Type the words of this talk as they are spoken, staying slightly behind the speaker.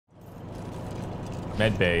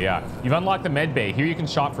Med bay, yeah. You've unlocked the med bay. Here you can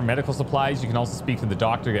shop for medical supplies. You can also speak to the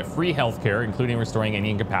doctor to get free health care, including restoring any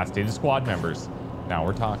incapacitated squad members. Now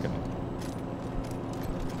we're talking.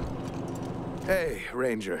 Hey,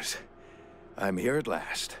 Rangers. I'm here at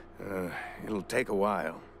last. It'll take a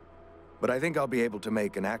while. But I think I'll be able to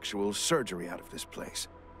make an actual surgery out of this place.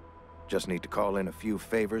 Just need to call in a few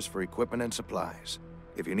favors for equipment and supplies.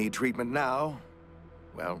 If you need treatment now,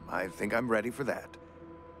 well, I think I'm ready for that.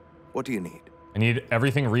 What do you need? I need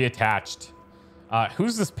everything reattached.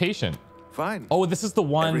 Who's this patient? Fine. Oh, this is the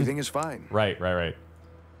one. Everything is fine. Right.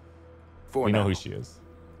 We know who she is.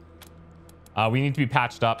 We need to be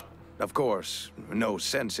patched up. Of course, no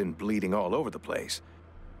sense in bleeding all over the place.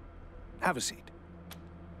 Have a seat.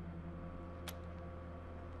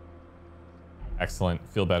 Excellent.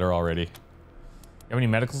 Feel better already. You have any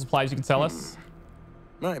medical supplies you can sell us?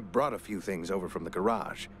 I brought a few things over from the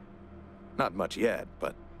garage. Not much yet,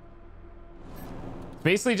 but...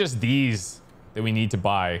 Basically just these that we need to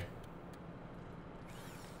buy.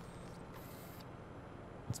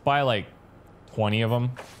 Let's buy like 20 of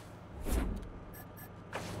them.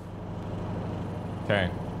 Okay.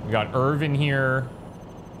 We got Irv in here.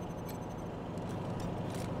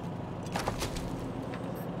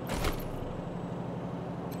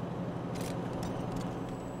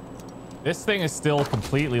 This thing is still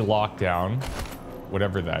completely locked down,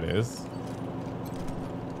 whatever that is.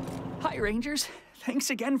 Hi, Rangers.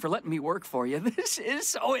 Thanks again for letting me work for you. This is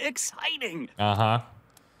so exciting. Uh-huh.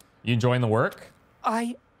 You enjoying the work?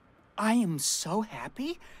 I am so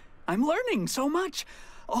happy. I'm learning so much.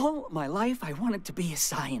 All my life, I wanted to be a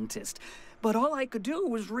scientist, but all I could do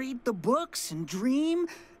was read the books and dream.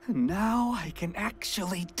 Now I can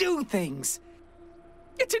actually do things.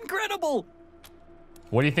 It's incredible.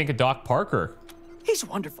 What do you think of Doc Parker? He's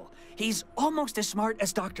wonderful. He's almost as smart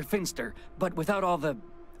as Dr. Finster, but without all the,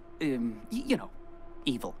 you know,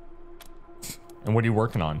 evil. And what are you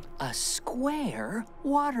working on? A square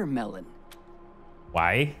watermelon.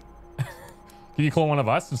 Why? Can you clone one of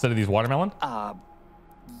us instead of these watermelon?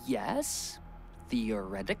 Yes.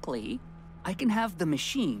 Theoretically, I can have the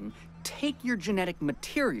machine take your genetic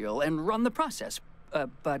material and run the process.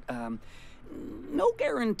 But no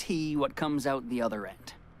guarantee what comes out the other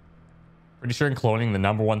end. Pretty sure in cloning, the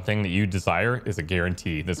 #1 thing that you desire is a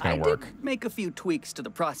guarantee that's going to work. I did make a few tweaks to the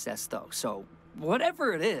process, though, so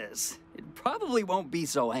whatever it is, it probably won't be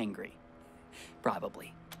so angry.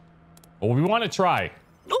 Probably. Well, we want to try.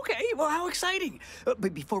 Okay, well, how exciting.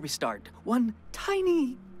 But before we start, one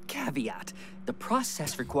tiny caveat. The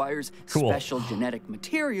process requires special genetic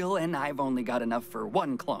material, and I've only got enough for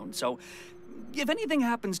one clone, so if anything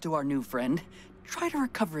happens to our new friend, try to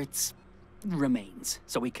recover its remains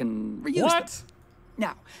so we can reuse them.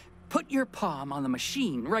 Now, put your palm on the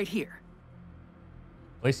machine right here.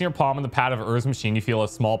 Placing your palm on the pad of Irv's machine, you feel a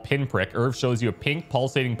small pinprick. Irv shows you a pink,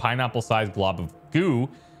 pulsating, pineapple-sized glob of goo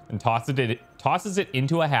and tosses it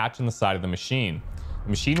into a hatch in the side of the machine. The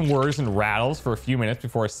machine whirs and rattles for a few minutes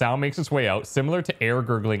before a sound makes its way out, similar to air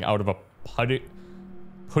gurgling out of a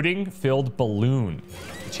pudding-filled balloon.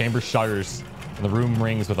 The chamber shudders, and the room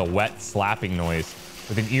rings with a wet, slapping noise.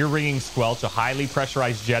 With an ear-ringing squelch, a highly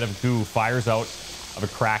pressurized jet of goo fires out of a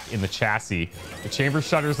crack in the chassis. The chamber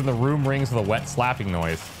shudders and the room rings with a wet, slapping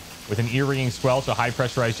noise. With an ear-ringing squelch, a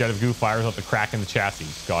high-pressurized jet of goo fires out the crack in the chassis.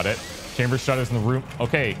 Got it. Chamber shutters in the room.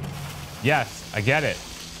 Okay. Yes, I get it.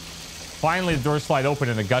 Finally, the doors slide open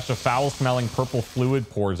and a gush of foul-smelling purple fluid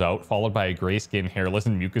pours out, followed by a gray-skinned, hairless,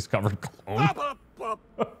 and mucus-covered clone.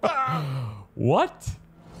 What?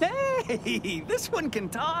 Hey, this one can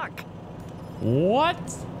talk. What?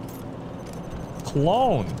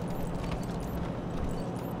 Clone.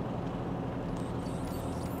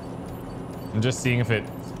 I'm just seeing if it's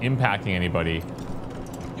impacting anybody.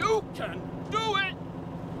 You can do it!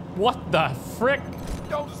 What the frick?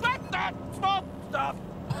 Don't let that small stuff!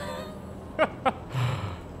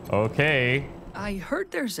 Okay. I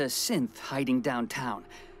heard there's a synth hiding downtown.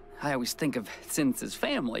 I always think of synths as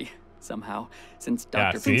family, somehow, since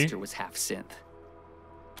Dr. Finster was half synth.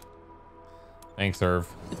 Thanks, Irv.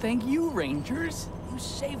 Thank you, Rangers. You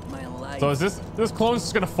saved my life. So is this clone's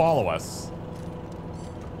just gonna follow us?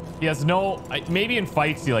 He has no... maybe in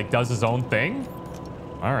fights he, like, does his own thing?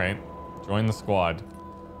 Alright. Join the squad.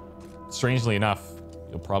 Strangely enough,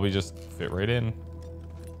 you'll probably just fit right in.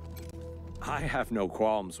 I have no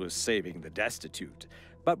qualms with saving the destitute,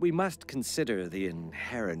 but we must consider the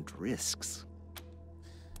inherent risks.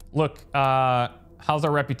 Look, how's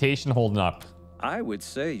our reputation holding up? I would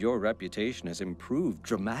say your reputation has improved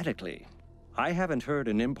dramatically. I haven't heard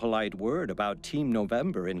an impolite word about Team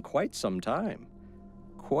November in quite some time.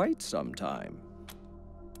 Quite some time.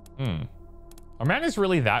 Are manners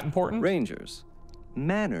really that important? Rangers,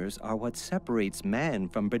 manners are what separates man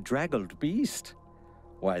from bedraggled beast.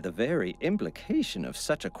 Why, the very implication of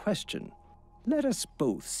such a question. Let us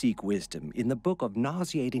both seek wisdom in the book of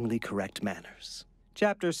nauseatingly correct manners.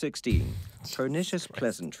 Chapter 16, Pernicious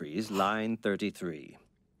Pleasantries, line 33.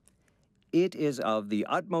 It is of the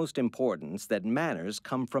utmost importance that manners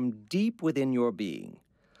come from deep within your being.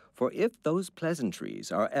 For if those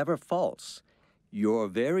pleasantries are ever false, your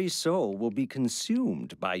very soul will be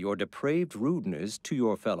consumed by your depraved rudeness to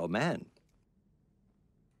your fellow man.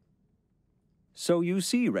 So you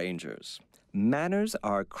see, Rangers, manners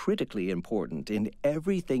are critically important in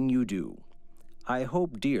everything you do. I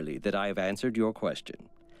hope dearly that I have answered your question.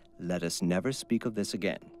 Let us never speak of this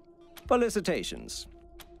again. Felicitations.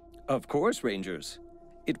 Of course, Rangers.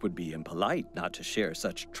 It would be impolite not to share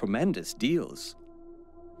such tremendous deals.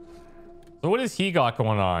 So what has he got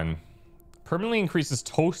going on? Permanently increases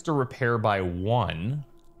toaster repair by 1.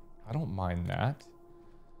 I don't mind that.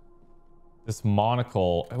 This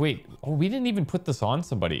monocle. Wait, oh, we didn't even put this on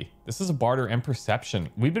somebody. This is a barter and perception.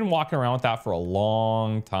 We've been walking around with that for a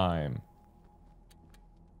long time.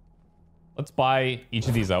 Let's buy each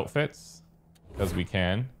of these outfits because we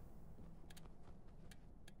can.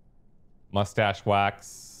 Mustache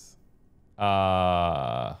wax.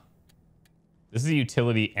 This is a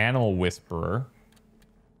utility animal whisperer.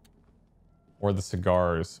 Or the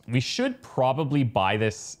cigars. We should probably buy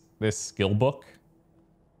this skill book.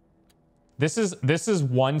 This is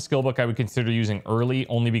one skill book I would consider using early,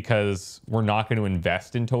 only because we're not going to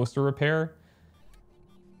invest in toaster repair.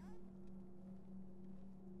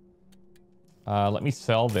 Let me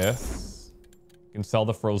sell this. You can sell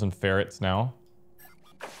the frozen ferrets now.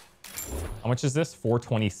 How much is this?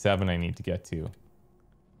 427 I need to get to.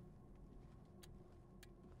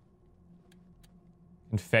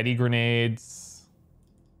 Confetti grenades.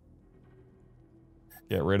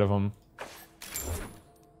 Get rid of them.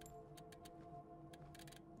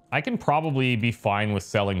 I can probably be fine with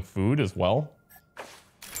selling food as well.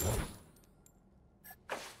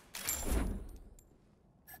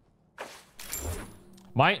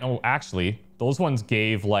 Oh, actually, those ones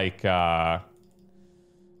gave like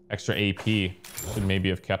extra AP. Should maybe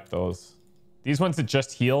have kept those. These ones that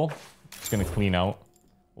just heal, just gonna clean out.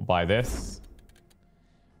 We'll buy this.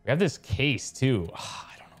 We have this case too.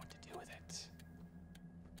 I don't know what to do with it.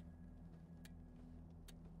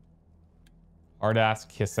 Hard ass,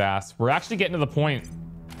 kiss ass. We're actually getting to the point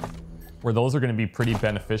where those are going to be pretty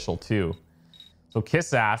beneficial too. So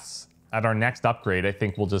kiss ass at our next upgrade, I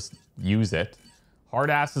think we'll just use it. Hard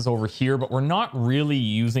ass is over here, but we're not really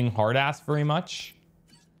using hard ass very much.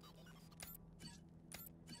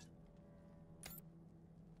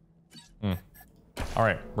 All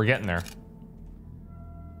right, we're getting there.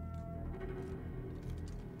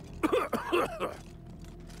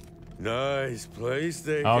 Nice place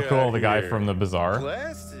they Oh, got cool. The guy here. from the bazaar.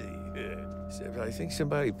 Classy. Except I think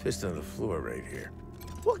somebody pissed on the floor right here.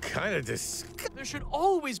 What kind of There should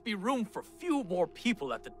always be room for a few more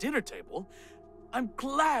people at the dinner table. I'm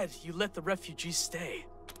glad you let the refugees stay.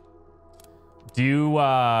 Do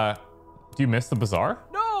you miss the bazaar?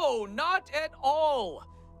 No, not at all.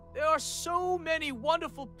 There are so many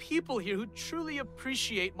wonderful people here who truly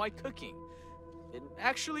appreciate my cooking and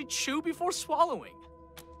actually chew before swallowing.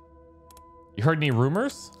 You heard any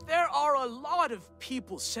rumors? There are a lot of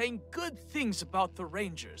people saying good things about the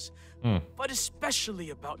Rangers, but especially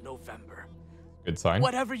about November. Good sign.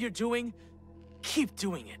 Whatever you're doing, keep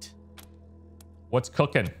doing it. What's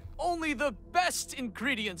cooking? Only the best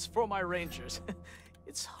ingredients for my Rangers.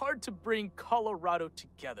 It's hard to bring Colorado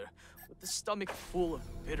together with the stomach full of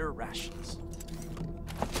bitter rations.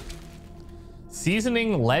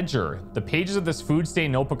 Seasoning ledger. The pages of this food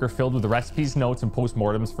stain notebook are filled with recipes, notes, and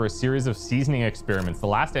postmortems for a series of seasoning experiments. The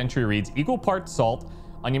last entry reads, equal parts salt,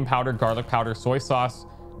 onion powder, garlic powder, soy sauce,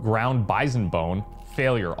 ground bison bone.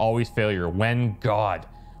 Failure, always failure. When, God,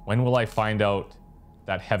 when will I find out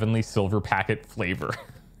that heavenly silver packet flavor?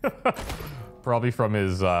 Probably from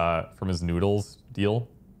his noodles deal.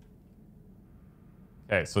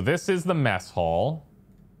 Okay, so this is the mess hall.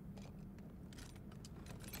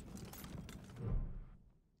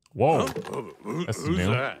 Whoa, this is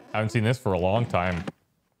new. that? Haven't seen this for a long time.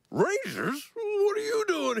 Rangers? What are you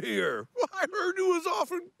doing here? I heard you was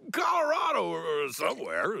off in Colorado or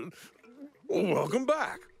somewhere. Well, welcome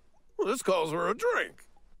back. This calls for a drink.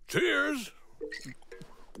 Cheers.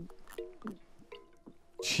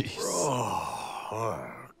 Jeez.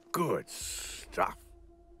 Oh, good stuff.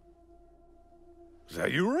 Is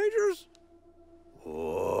that you, Rangers?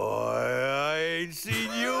 Boy, I ain't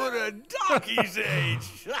seen you in a donkey's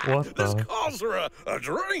age. What This the? calls for a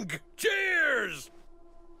drink. Cheers!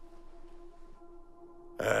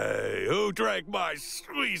 Hey, who drank my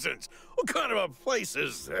squeezins? What kind of a place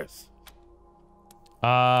is this?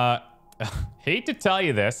 Hate to tell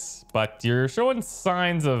you this, but you're showing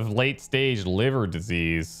signs of late-stage liver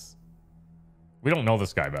disease. We don't know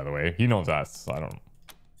this guy, by the way. He knows us. I don't know.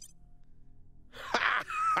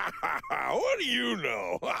 What do you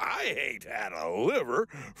know? I ain't had a liver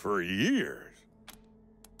for years.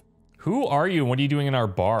 Who are you and what are you doing in our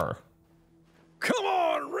bar? Come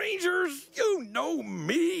on, Rangers. You know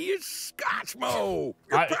me. It's Scotchmo.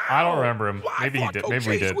 I don't remember him. Maybe he did. Maybe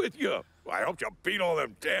we did. With you. I hope you beat all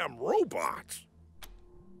them damn robots.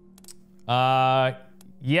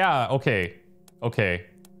 Yeah, okay. Okay.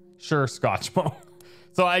 Sure, Scotchmo.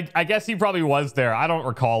 So I guess he probably was there. I don't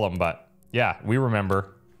recall him, but yeah, we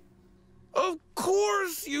remember. Of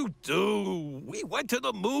course you do. We went to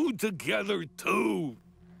the moon together, too.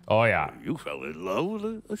 Oh, yeah. You fell in love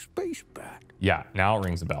with a space bat. Yeah, now it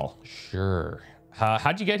rings a bell. Sure.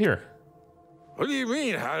 How'd you get here? What do you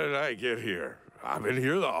mean, how did I get here? I've been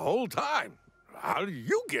here the whole time. How did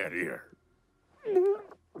you get here?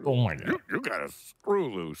 Oh, my God. You got a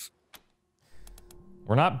screw loose.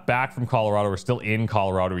 We're not back from Colorado. We're still in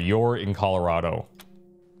Colorado. You're in Colorado.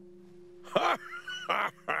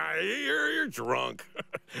 You're drunk.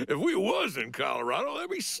 If we was in Colorado, there'd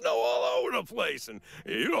be snow all over the place, and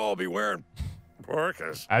you'd all be wearing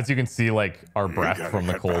parkas. As you can see, like, our breath from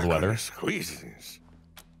the cold weather. Squeezes.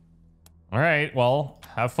 All right, well,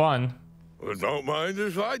 have fun. Well, don't mind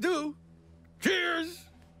if I do. Cheers.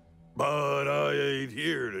 But I ain't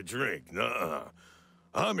here to drink. Nuh-uh.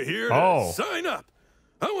 I'm here to sign up.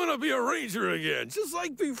 I want to be a ranger again, just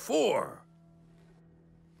like before.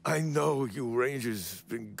 I know you Rangers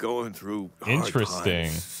been going through hard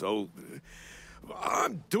times, so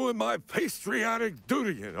I'm doing my patriotic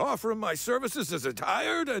duty and offering my services as a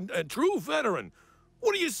tired and true veteran.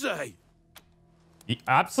 What do you say?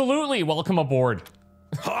 Absolutely. Welcome aboard.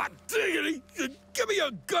 Hot diggity! Give me a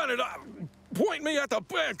gun and point me at the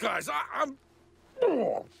bad guys. I'm...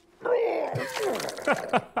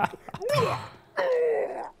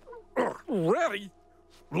 Ready?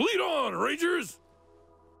 Lead on, Rangers!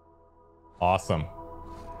 Awesome.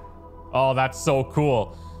 Oh, that's so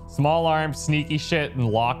cool. Small arms, sneaky shit, and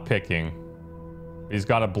lock picking. He's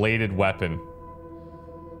got a bladed weapon.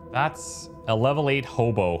 That's a level 8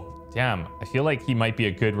 hobo. Damn, I feel like he might be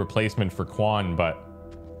a good replacement for Quan, but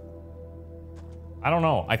I don't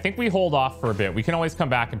know. I think we hold off for a bit. We can always come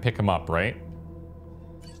back and pick him up, right?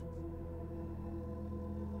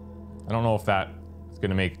 I don't know if that is going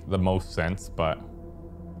to make the most sense, but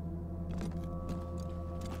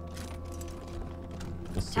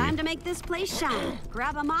we'll see. Time to make this place shine.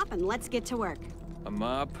 Grab a mop and let's get to work. A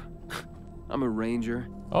mop? I'm a ranger.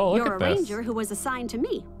 Oh, look You're at this. a ranger who was assigned to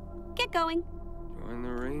me. Get going. Join the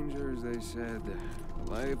Rangers, they said.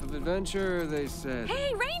 Life of adventure, they said.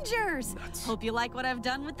 Hey, Rangers! Hope you like what I've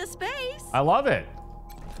done with the space. I love it.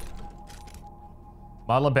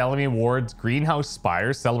 Model of Bellamy Awards, Greenhouse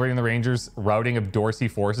Spires, celebrating the Rangers' routing of Dorsey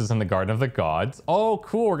forces in the Garden of the Gods. Oh,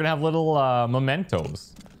 cool. We're going to have little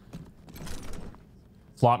mementos.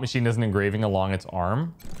 Slot machine does an engraving along its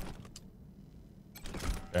arm.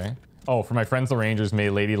 Okay. Oh, for my friends the Rangers, may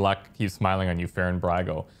Lady Luck keep smiling on you, Farron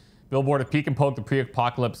Brago. Billboard of Peek and Poke, the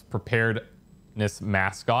pre-apocalypse preparedness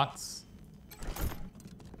mascots.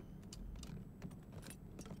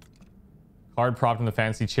 Card propped in the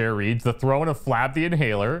fancy chair reads, The Throne of Flab the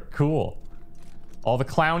Inhaler. Cool. All the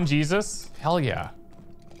Clown Jesus. Hell yeah.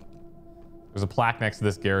 There's a plaque next to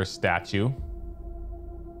this Garrus statue.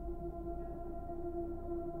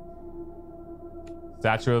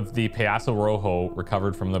 Statue of the Payaso Rojo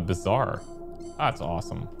recovered from the bazaar. That's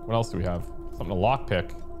awesome. What else do we have? Something to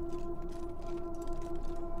lockpick.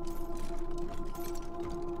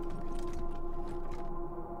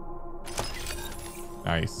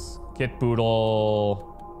 Nice. Kit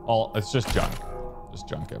boodle. All it's just junk. Just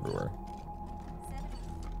junk everywhere.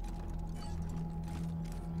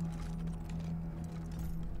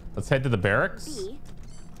 Let's head to the barracks. B.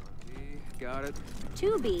 Got it.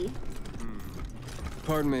 2B.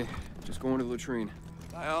 Pardon me. Just going to the latrine.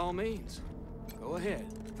 By all means, go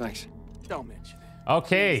ahead. Thanks. Don't mention it.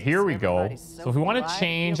 Okay, here we go. everybody's So if we want to alive,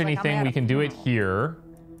 change feels like I'm anything, at we a can do it here.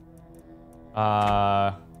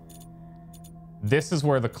 This is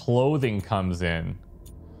where the clothing comes in.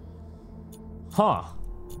 Huh.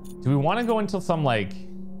 Do we want to go into some, like,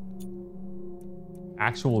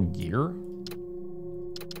 actual gear?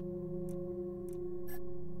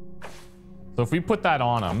 So if we put that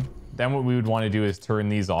on them, then what we would want to do is turn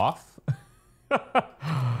these off.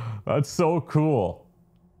 That's so cool.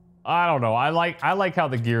 I don't know. I like how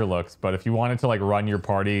the gear looks, but if you wanted to like run your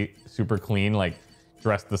party super clean, like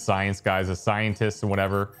dress the science guys as scientists and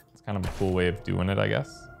whatever, it's kind of a cool way of doing it, I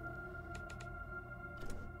guess.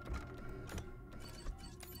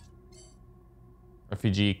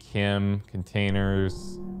 Refugee Kim,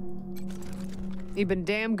 containers. You've been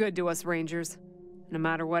damn good to us, Rangers. No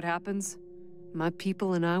matter what happens, my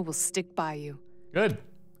people and I will stick by you. Good.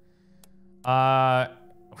 I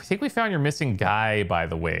think we found your missing guy, by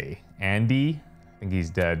the way. Andy? I think he's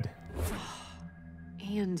dead.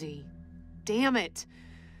 Andy. Damn it.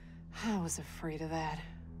 I was afraid of that.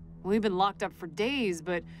 We've been locked up for days,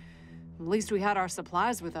 but at least we had our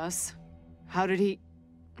supplies with us. How did he...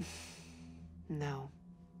 No.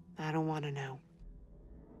 I don't want to know.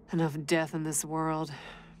 Enough death in this world.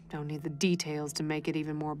 Don't need the details to make it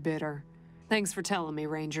even more bitter. Thanks for telling me,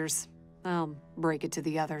 Rangers. I'll break it to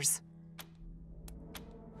the others.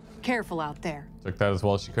 Careful out there. Took that as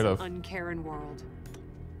well as she could have. Uncaring world.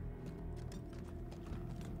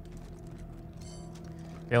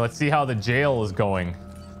 Okay, let's see how the jail is going.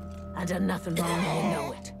 I done nothing wrong, and you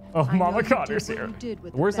know it. Oh, Mama Connor's here.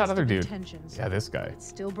 Where's that other dude? Yeah, this guy. It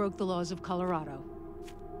still broke the laws of Colorado.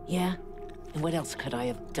 Yeah? And what else could I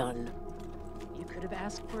have done? You could have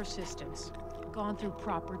asked for assistance, gone through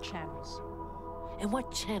proper channels. And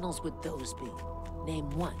what channels would those be? Name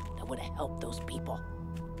one that would have helped those people.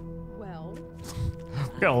 Well,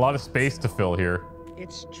 We've got a lot of space to fill here.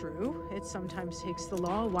 it's true. It sometimes takes the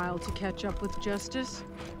law a while to catch up with justice,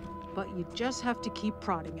 but you just have to keep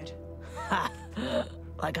prodding it. Ha!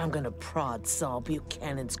 Like I'm gonna prod Saul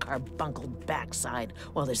Buchanan's carbunkled backside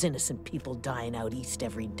while there's innocent people dying out east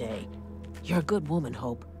every day. You're a good woman,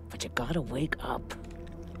 Hope, but you gotta wake up.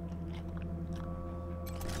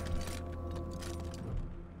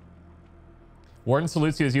 Warden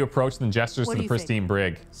salutes you as you approach and gestures What to do the you pristine think?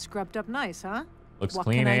 brig. Scrubbed up nice, huh? Looks What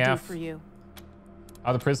clean can I do AF. for you? How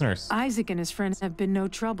are the prisoners? Isaac and his friends have been no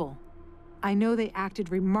trouble. I know they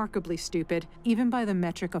acted remarkably stupid, even by the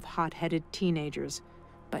metric of hot-headed teenagers.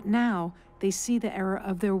 But now, they see the error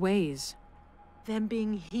of their ways. Them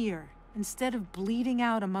being here, instead of bleeding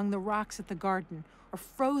out among the rocks at the garden, or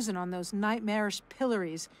frozen on those nightmarish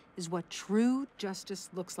pillories, is what true justice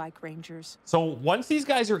looks like, Rangers. So once these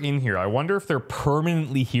guys are in here, I wonder if they're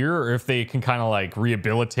permanently here or if they can kind of like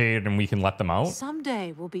rehabilitate and we can let them out.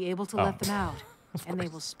 Someday, we'll be able to let them out. And they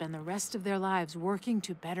will spend the rest of their lives working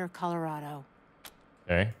to better Colorado.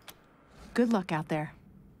 Okay. Good luck out there.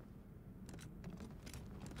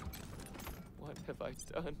 What have I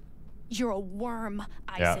done? You're a worm,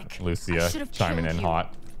 Yeah, Isaac. Lucia chiming in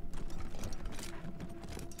hot.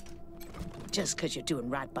 Just because you're doing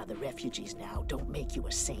right by the refugees now, don't make you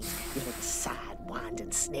a saint. You little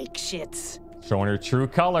side-winding snake shits. Showing her true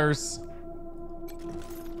colors.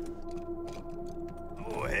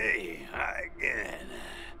 Oh, hey, hi again.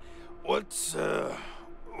 What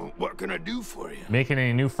can I do for you? Making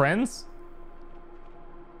any new friends?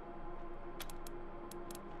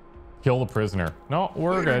 Kill the prisoner. No,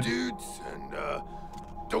 we're Later, good. dudes, and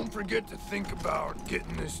don't forget to think about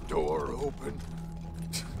getting this door open.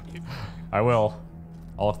 I will.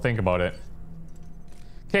 I'll think about it.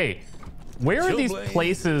 Okay, where are these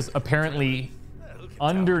places apparently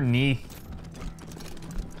underneath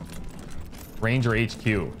Ranger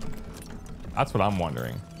HQ? That's what I'm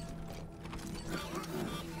wondering.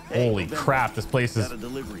 Holy crap, this place is got a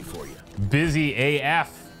delivery for you. busy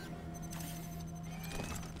AF.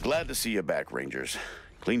 Glad to see you back, Rangers.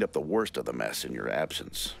 Cleaned up the worst of the mess in your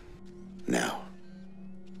absence. Now,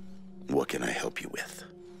 what can I help you with?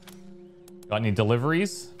 Got any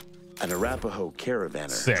deliveries? An Arapaho caravaner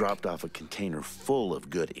Sick. dropped off a container full of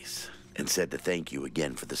goodies and said to thank you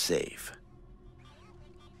again for the save.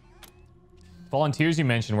 Volunteers you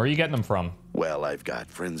mentioned, where are you getting them from? Well, I've got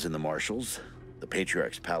friends in the Marshals, the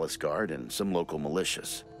Patriarch's Palace Guard, and some local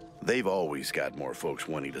militias. They've always got more folks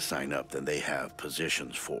wanting to sign up than they have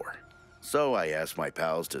positions for. So I asked my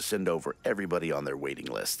pals to send over everybody on their waiting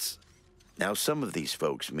lists. Now, some of these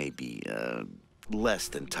folks may be, less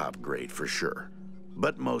than top grade for sure,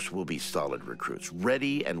 but most will be solid recruits,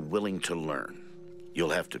 ready and willing to learn. You'll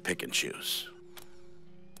have to pick and choose.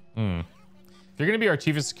 If you're going to be our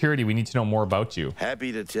chief of security, we need to know more about you.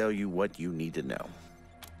 Happy to tell you what you need to know.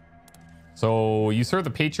 So you served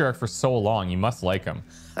the Patriarch for so long, you must like him.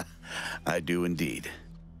 I do indeed.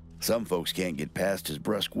 Some folks can't get past his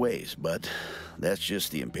brusque ways, but that's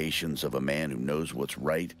just the impatience of a man who knows what's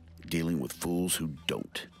right, dealing with fools who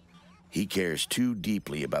don't. He cares too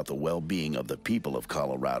deeply about the well-being of the people of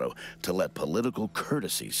Colorado to let political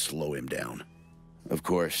courtesy slow him down. Of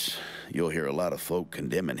course, you'll hear a lot of folk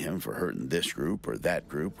condemning him for hurting this group or that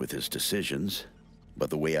group with his decisions. But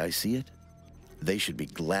the way I see it, they should be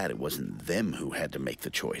glad it wasn't them who had to make the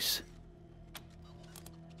choice.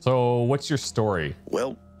 So, what's your story?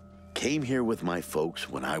 Well, came here with my folks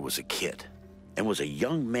when I was a kid, and was a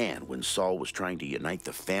young man when Saul was trying to unite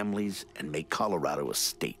the families and make Colorado a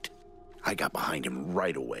state. I got behind him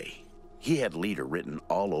right away. He had leader written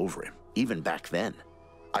all over him, even back then.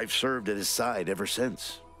 I've served at his side ever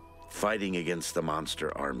since, fighting against the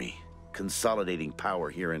monster army, consolidating power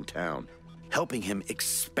here in town, helping him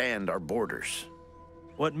expand our borders.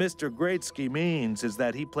 What Mr. Greatsky means is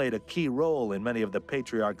that he played a key role in many of the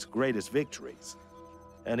Patriarch's greatest victories.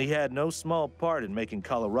 And he had no small part in making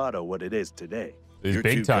Colorado what it is today. You're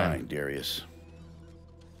big too time. Kind, Darius.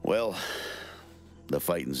 Well, the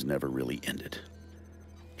fighting's never really ended.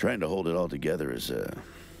 Trying to hold it all together is a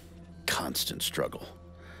constant struggle.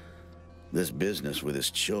 This business with his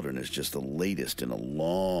children is just the latest in a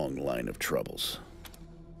long line of troubles.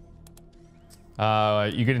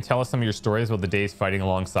 You gonna tell us some of your stories about the days fighting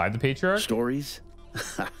alongside the Patriarch? Stories?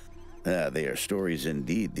 They are stories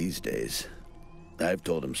indeed these days. I've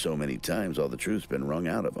told him so many times all the truth's been wrung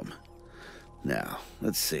out of him. Now,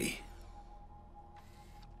 let's see.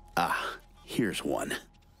 Here's one.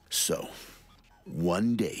 So,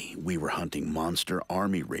 one day we were hunting monster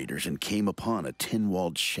army raiders and came upon a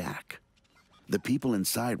tin-walled shack. The people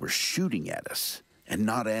inside were shooting at us and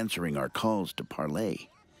not answering our calls to parley.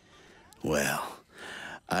 Well,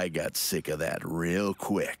 I got sick of that real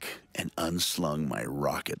quick and unslung my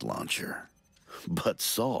rocket launcher. But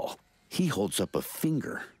Saul, he holds up a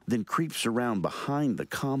finger, then creeps around behind the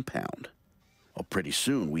compound. Well, pretty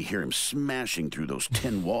soon we hear him smashing through those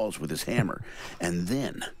tin walls with his hammer, and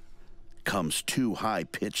then comes two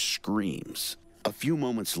high-pitched screams. A few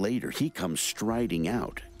moments later, he comes striding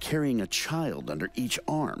out, carrying a child under each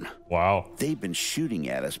arm. Wow. They've been shooting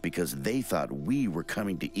at us because they thought we were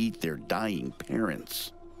coming to eat their dying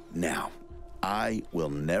parents. Now, I will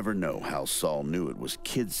never know how Saul knew it was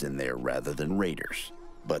kids in there rather than raiders,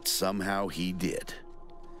 but somehow he did.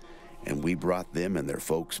 And we brought them and their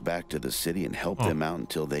folks back to the city and helped them out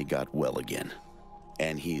until they got well again.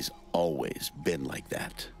 And he's always been like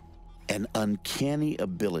that. An uncanny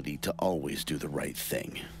ability to always do the right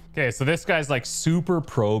thing. Okay, so this guy's like super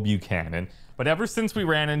pro Buchanan, but ever since we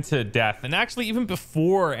ran into Death, and actually even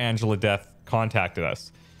before Angela Death contacted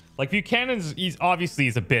us, like Buchanan's, he's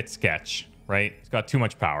a bit sketch, right? He's got too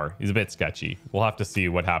much power. He's a bit sketchy. We'll have to see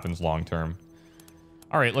what happens long term.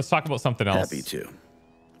 All right, let's talk about something else. Happy to.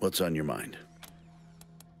 What's on your mind?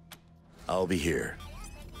 I'll be here.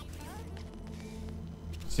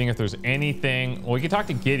 Seeing if there's anything. Well, we can talk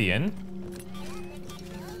to Gideon.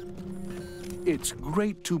 It's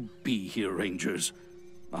great to be here, Rangers.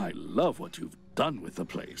 I love what you've done with the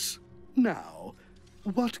place. Now,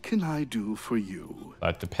 what can I do for you?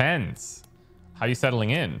 That depends. How are you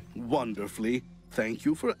settling in? Wonderfully. Thank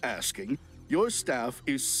you for asking. Your staff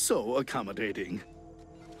is so accommodating.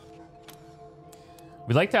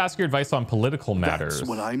 We'd like to ask your advice on political matters. That's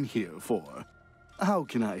what I'm here for. How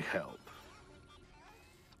can I help?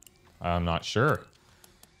 I'm not sure.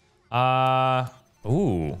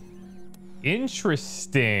 Ooh.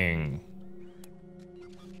 Interesting.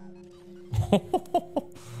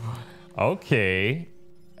 Okay.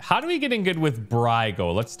 How do we get in good with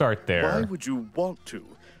Brygo? Let's start there. Why would you want to?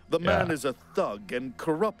 The man is a thug and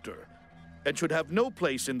corrupter, and should have no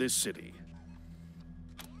place in this city.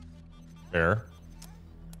 Fair.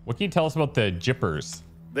 What can you tell us about the Jippers?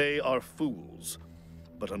 They are fools.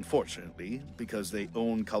 But unfortunately, because they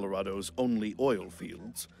own Colorado's only oil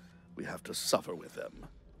fields, we have to suffer with them.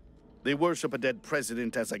 They worship a dead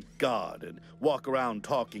president as a god and walk around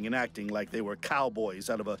talking and acting like they were cowboys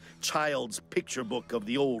out of a child's picture book of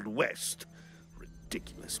the Old West.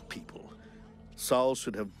 Ridiculous people. Saul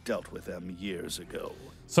should have dealt with them years ago.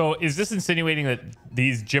 So is this insinuating that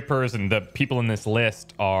these Jippers and the people in this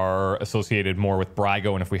list are associated more with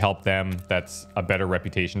Brygo, and if we help them, that's a better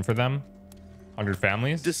reputation for them? 100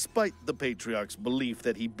 families? Despite the Patriarch's belief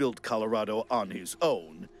that he built Colorado on his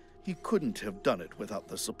own, he couldn't have done it without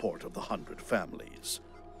the support of the 100 families.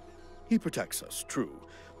 He protects us, true,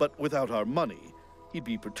 but without our money, he'd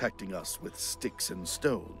be protecting us with sticks and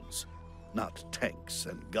stones, not tanks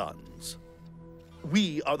and guns.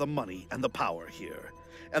 We are the money and the power here,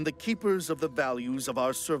 and the keepers of the values of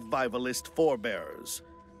our survivalist forebears.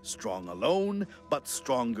 Strong alone, but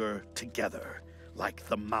stronger together, like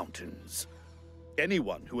the mountains.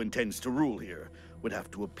 Anyone who intends to rule here would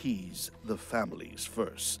have to appease the families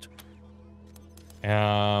first.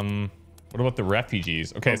 What about the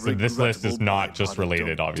refugees? Okay, so this list is not just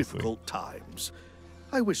related, obviously. Difficult times.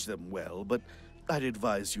 I wish them well, but I'd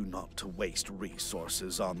advise you not to waste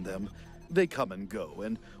resources on them. They come and go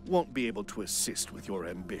and won't be able to assist with your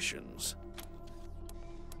ambitions.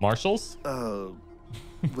 Marshals? Well...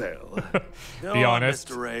 Be honest.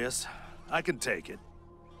 Mr. Reyes. I can take it.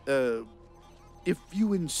 If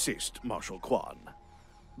you insist, Marshal Kwan.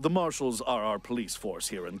 The Marshals are our police force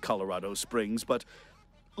here in Colorado Springs, but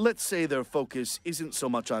let's say their focus isn't so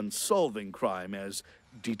much on solving crime as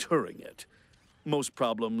deterring it. Most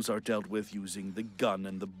problems are dealt with using the gun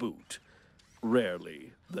and the boot,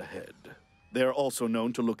 rarely the head. They're also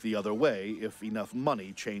known to look the other way if enough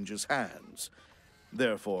money changes hands.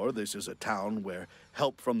 Therefore, this is a town where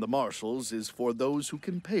help from the Marshals is for those who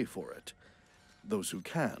can pay for it. Those who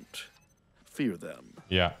can't, fear them.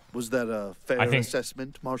 Yeah. Was that a fair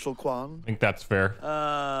assessment, Marshal Kwan? I think that's fair.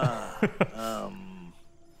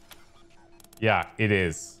 Yeah, it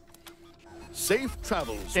is. Safe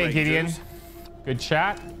travels, Hey, Rangers. Gideon. Good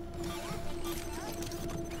chat.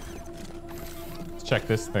 Let's check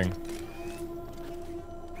this thing.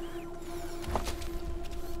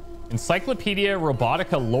 Encyclopedia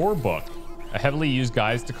Robotica Lore Book. A heavily used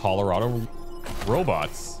guide to Colorado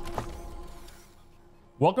robots.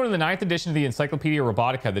 Welcome to the 9th edition of the Encyclopedia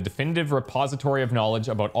Robotica, the definitive repository of knowledge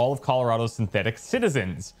about all of Colorado's synthetic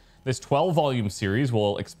citizens. This 12-volume series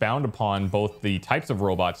will expound upon both the types of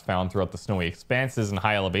robots found throughout the snowy expanses and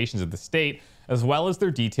high elevations of the state, as well as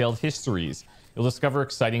their detailed histories. You'll discover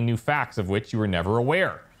exciting new facts of which you were never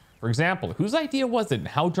aware. For example, whose idea was it and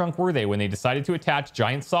how drunk were they when they decided to attach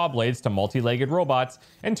giant saw blades to multi-legged robots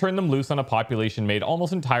and turn them loose on a population made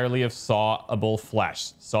almost entirely of sawable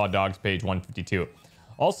flesh? Saw Dogs, page 152.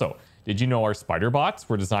 Also, did you know our spider bots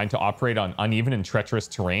were designed to operate on uneven and treacherous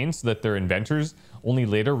terrain so that their inventors only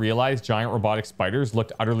later realized giant robotic spiders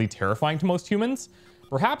looked utterly terrifying to most humans?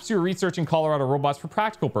 Perhaps you're researching Colorado robots for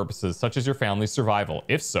practical purposes, such as your family's survival.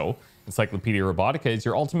 If so, Encyclopedia Robotica is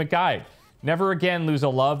your ultimate guide. Never again lose a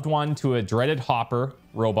loved one to a dreaded hopper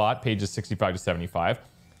robot, pages 65 to 75.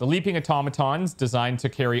 The leaping automatons, designed to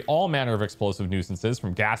carry all manner of explosive nuisances,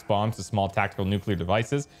 from gas bombs to small tactical nuclear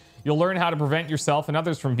devices. You'll learn how to prevent yourself and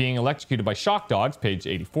others from being electrocuted by shock dogs, page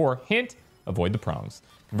 84. Hint, avoid the prongs.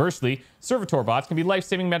 Conversely, servitor bots can be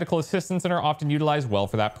life-saving medical assistants and are often utilized well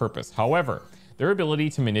for that purpose. However, their ability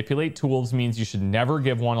to manipulate tools means you should never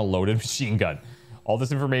give one a loaded machine gun. All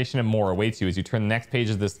this information and more awaits you as you turn the next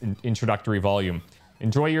page of this introductory volume.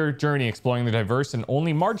 Enjoy your journey exploring the diverse and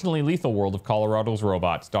only marginally lethal world of Colorado's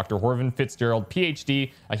robots. Dr. Horvin Fitzgerald,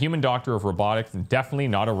 PhD, a human doctor of robotics, and definitely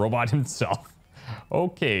not a robot himself.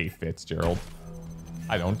 Okay, Fitzgerald.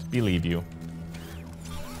 I don't believe you.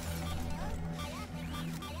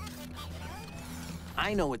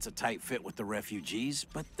 I know it's a tight fit with the refugees,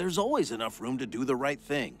 but there's always enough room to do the right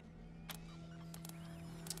thing.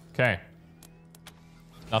 Okay.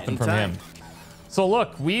 Nothing from him. So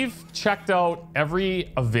look, we've checked out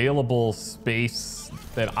every available space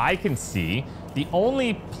that I can see. The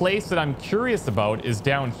only place that I'm curious about is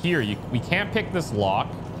down here. We can't pick this lock.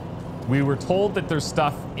 We were told that there's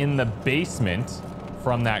stuff in the basement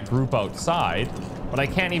from that group outside, but I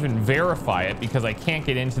can't even verify it because I can't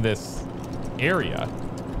get into this area.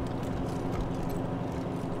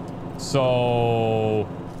 So,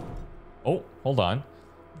 oh, hold on.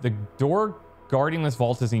 The door guarding this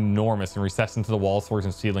vault is enormous and recessed into the walls, floors,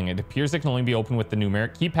 and ceiling. It appears it can only be opened with the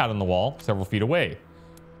numeric keypad on the wall several feet away.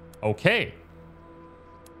 Okay.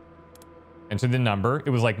 Enter the number. It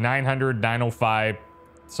was like 900, 905,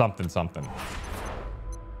 something, something.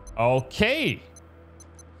 Okay.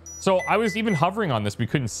 So I was even hovering on this. We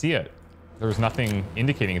couldn't see it. There was nothing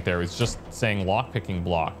indicating it there. It was just saying lockpicking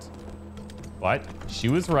blocked. But she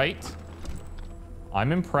was right.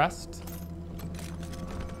 I'm impressed.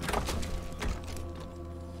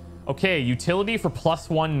 Okay, utility for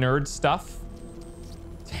 +1 nerd stuff.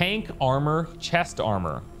 Tank armor, chest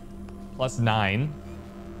armor, +9.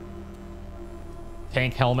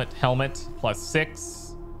 Tank helmet,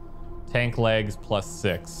 +6. Tank legs,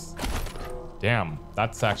 +6. Damn,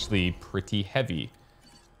 that's actually pretty heavy.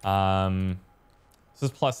 This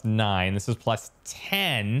is +9. This is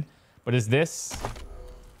 +10. But is this...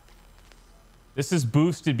 This is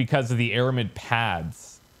boosted because of the aramid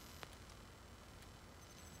pads.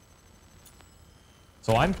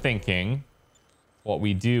 So I'm thinking what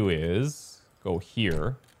we do is go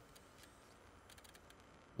here.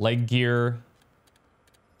 Leg gear.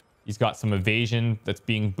 He's got some evasion that's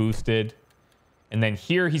being boosted. And then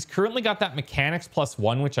here, he's currently got that mechanics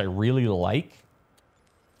 +1, which I really like.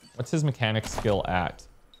 What's his mechanics skill at?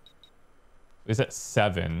 Is at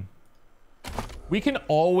 7. We can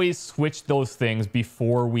always switch those things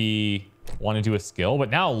before we want to do a skill. But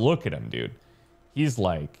now look at him, dude. He's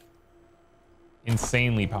like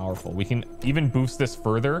insanely powerful. We can even boost this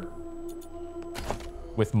further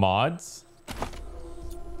with mods.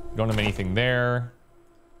 Don't have anything there.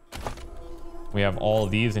 We have all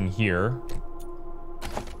of these in here.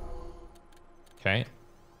 Okay.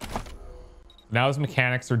 Now his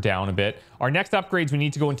mechanics are down a bit. Our next upgrades, we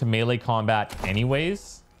need to go into melee combat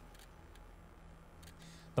anyways.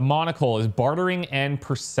 The monocle is bartering and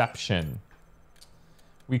perception.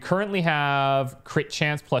 We currently have crit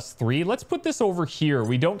chance +3. Let's put this over here.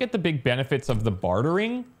 We don't get the big benefits of the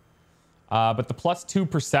bartering, but the +2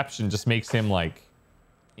 perception just makes him like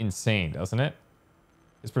insane, doesn't it?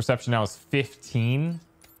 His perception now is 15.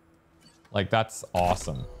 Like, that's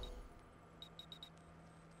awesome.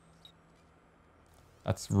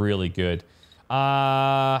 That's really good.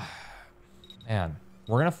 Man,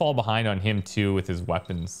 we're gonna fall behind on him too with his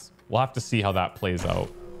weapons. We'll have to see how that plays out.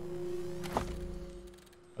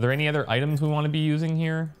 Are there any other items we want to be using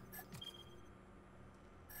here?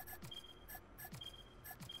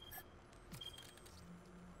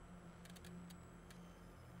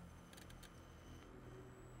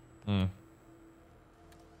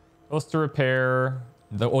 Supposed to repair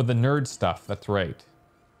the nerd stuff. That's right.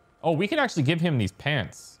 Oh, we can actually give him these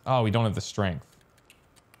pants. Oh, we don't have the strength.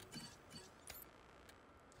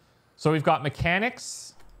 So we've got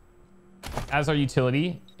mechanics as our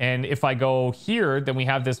utility. And if I go here, then we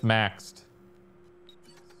have this maxed.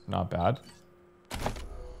 Not bad.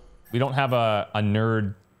 We don't have a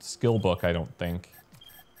nerd skill book, I don't think.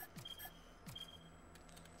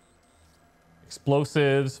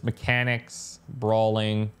 Explosives, mechanics,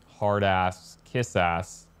 brawling, hard ass, kiss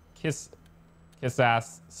ass,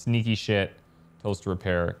 sneaky shit, toast to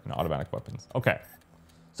repair, and automatic weapons. Okay.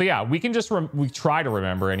 So yeah, we can just, we try to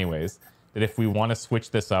remember anyways, that if we want to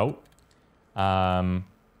switch this out,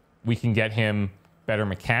 we can get him better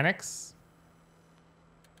mechanics.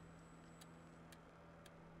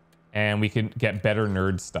 And we can get better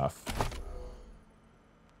nerd stuff.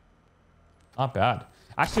 Not bad.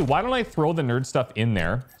 Actually, why don't I throw the nerd stuff in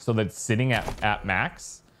there so that it's sitting at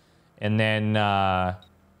max? And then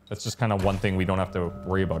that's just kind of one thing we don't have to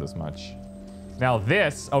worry about as much. Now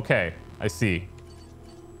this, okay, I see.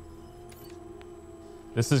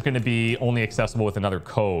 This is going to be only accessible with another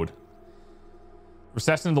code.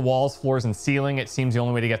 Recession of the walls, floors, and ceiling. It seems the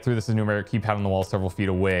only way to get through this is a numeric keypad on the wall several feet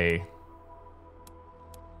away.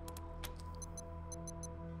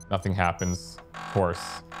 Nothing happens, of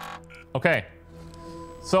course. Okay.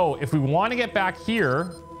 So if we want to get back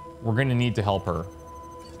here, we're going to need to help her.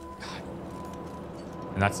 God.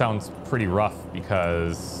 And that sounds pretty rough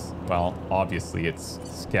because, well, obviously it's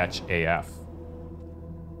sketch AF.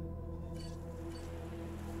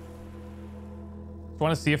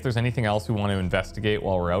 Want to see if there's anything else we want to investigate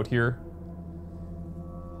while we're out here.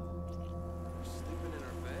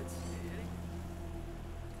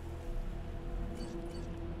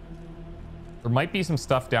 There might be some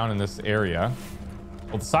stuff down in this area.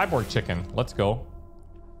 Well, the cyborg chicken. Let's go.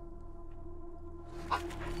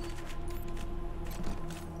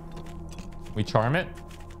 We charm it.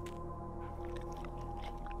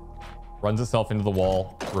 Runs itself into the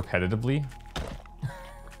wall repetitively.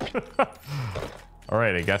 All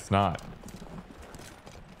right, I guess not.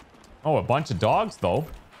 Oh, a bunch of dogs, though.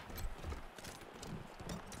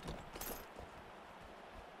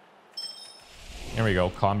 There we go.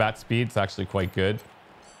 Combat speed's actually quite good.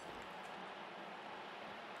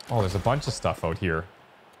 Oh, there's a bunch of stuff out here.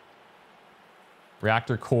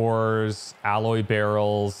 Reactor cores, alloy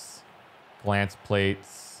barrels, glance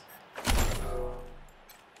plates.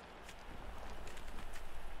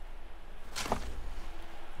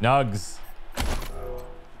 Nugs.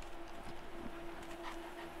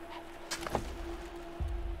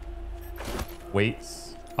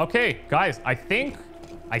 Weights. Okay, guys, I think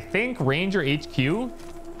Ranger HQ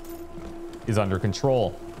is under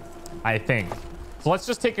control. I think. So let's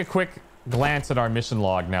just take a quick glance at our mission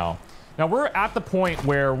log now. Now we're at the point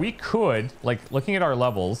where we could, like, looking at our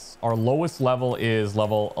levels, our lowest level is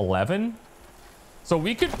level 11. So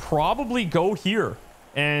we could probably go here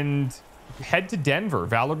and head to Denver.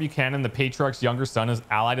 Valor Buchanan, the Patriarch's younger son, has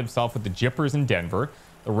allied himself with the Jippers in Denver.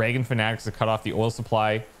 The Reagan fanatics have cut off the oil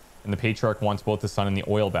supply, and the Patriarch wants both the sun and the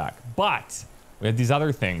oil back. But we have these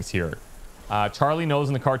other things here. Charlie knows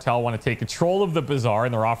and the cartel want to take control of the bazaar,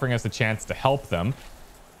 and they're offering us a chance to help them.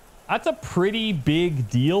 That's a pretty big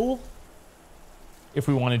deal if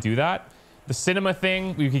we want to do that. The cinema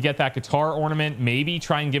thing, we could get that guitar ornament, maybe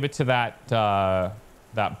try and give it to that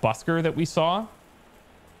busker that we saw.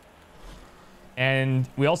 And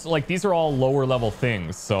we also, like, these are all lower level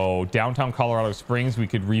things. So downtown Colorado Springs, we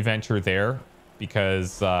could reventure there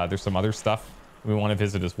because there's some other stuff we want to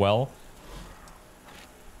visit as well.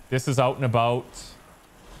 This is out and about.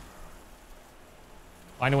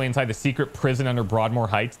 Find a way inside the secret prison under Broadmoor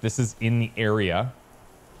Heights. This is in the area.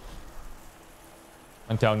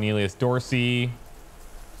 Hunt down Neelius Dorsey.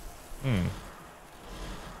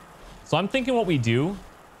 So I'm thinking what we do.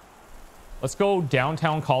 Let's go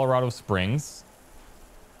downtown Colorado Springs.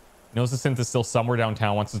 Knows the synth is still somewhere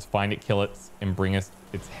downtown. Wants us to find it, kill it, and bring us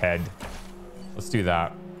its head. Let's do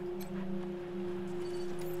that.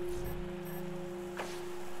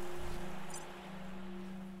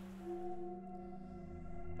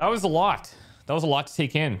 That was a lot. That was a lot to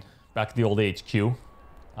take in back at the old HQ.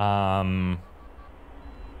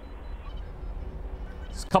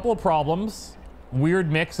 Just a couple of problems.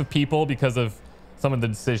 Weird mix of people because of some of the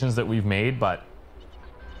decisions that we've made, but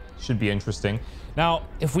should be interesting. Now,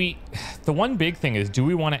 the one big thing is, do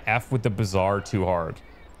we want to F with the bazaar too hard?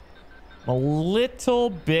 I'm a little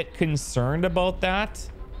bit concerned about that.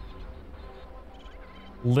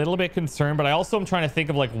 Little bit concerned, but I also am trying to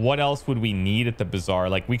think of like what else would we need at the bazaar.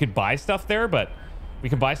 Like we could buy stuff there, but we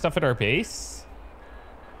could buy stuff at our base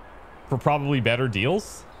for probably better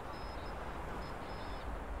deals.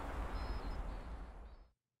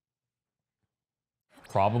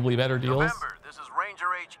 Probably better deals. Remember, this is Ranger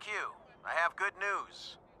HQ. I have good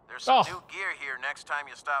news. There's some new gear here next time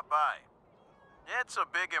you stop by. It's a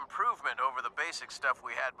big improvement over the basic stuff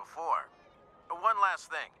we had before. But one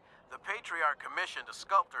last thing. The Patriarch commissioned a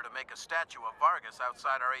sculptor to make a statue of Vargas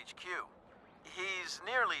outside our HQ. He's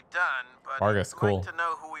nearly done, but Vargas, I'd cool. like to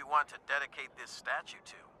know who we want to dedicate this statue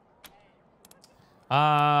to.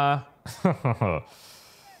 I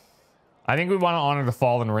think we want to honor the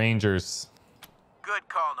fallen Rangers. Good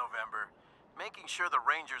call, November. Making sure the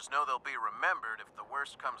Rangers know they'll be remembered if the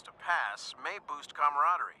worst comes to pass may boost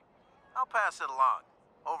camaraderie. I'll pass it along.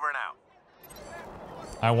 Over and out.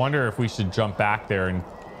 I wonder if we should jump back there and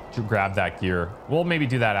grab that gear. We'll maybe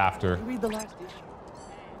do that after. Read the last issue.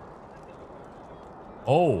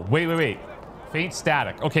 Oh, wait. Faint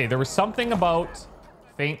static. Okay, there was something about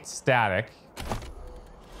faint static.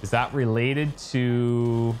 Is that related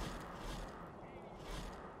to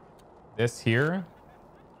this here?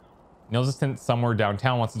 Knows it's somewhere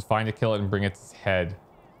downtown, wants to find it, kill it, and bring its head.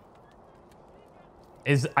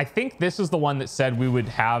 I think this is the one that said we would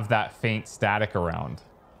have that faint static around.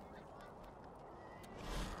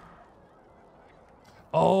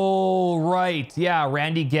 Oh, right. Yeah,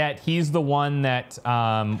 Randy Gett. He's the one that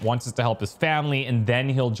wants us to help his family, and then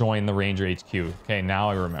he'll join the Ranger HQ. Okay, now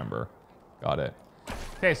I remember. Got it.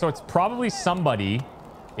 Okay, so it's probably somebody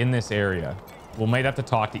in this area. We might have to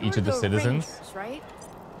talk to each of the citizens. Rangers, right?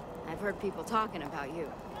 I've heard people talking about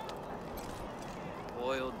you.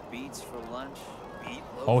 Boiled beets for lunch.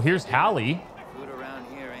 Meatloaf. Oh, here's Hallie. Food around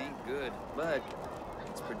here ain't good, but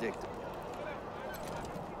it's predictable.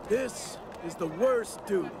 This is the worst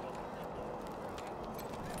duty.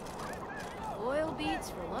 Boiled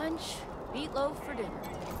beets for lunch, meatloaf for dinner.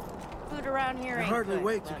 Food around here I ain't hardly good,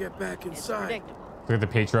 wait to but get back it's inside. predictable. Look at the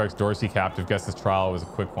Patriarch's Dorsey captive. Guess this trial was a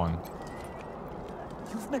quick one.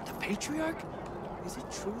 You've met the Patriarch? Is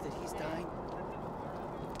it true that he's dying?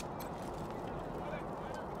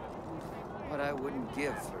 What I wouldn't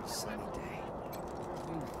give for a sunny day.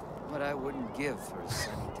 What I wouldn't give for a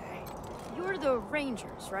sunny day. You're the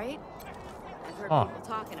Rangers, right? I've heard people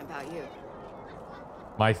talking about you.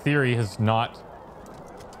 My theory has not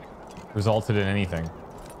resulted in anything.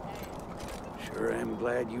 Sure am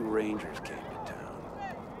glad you Rangers came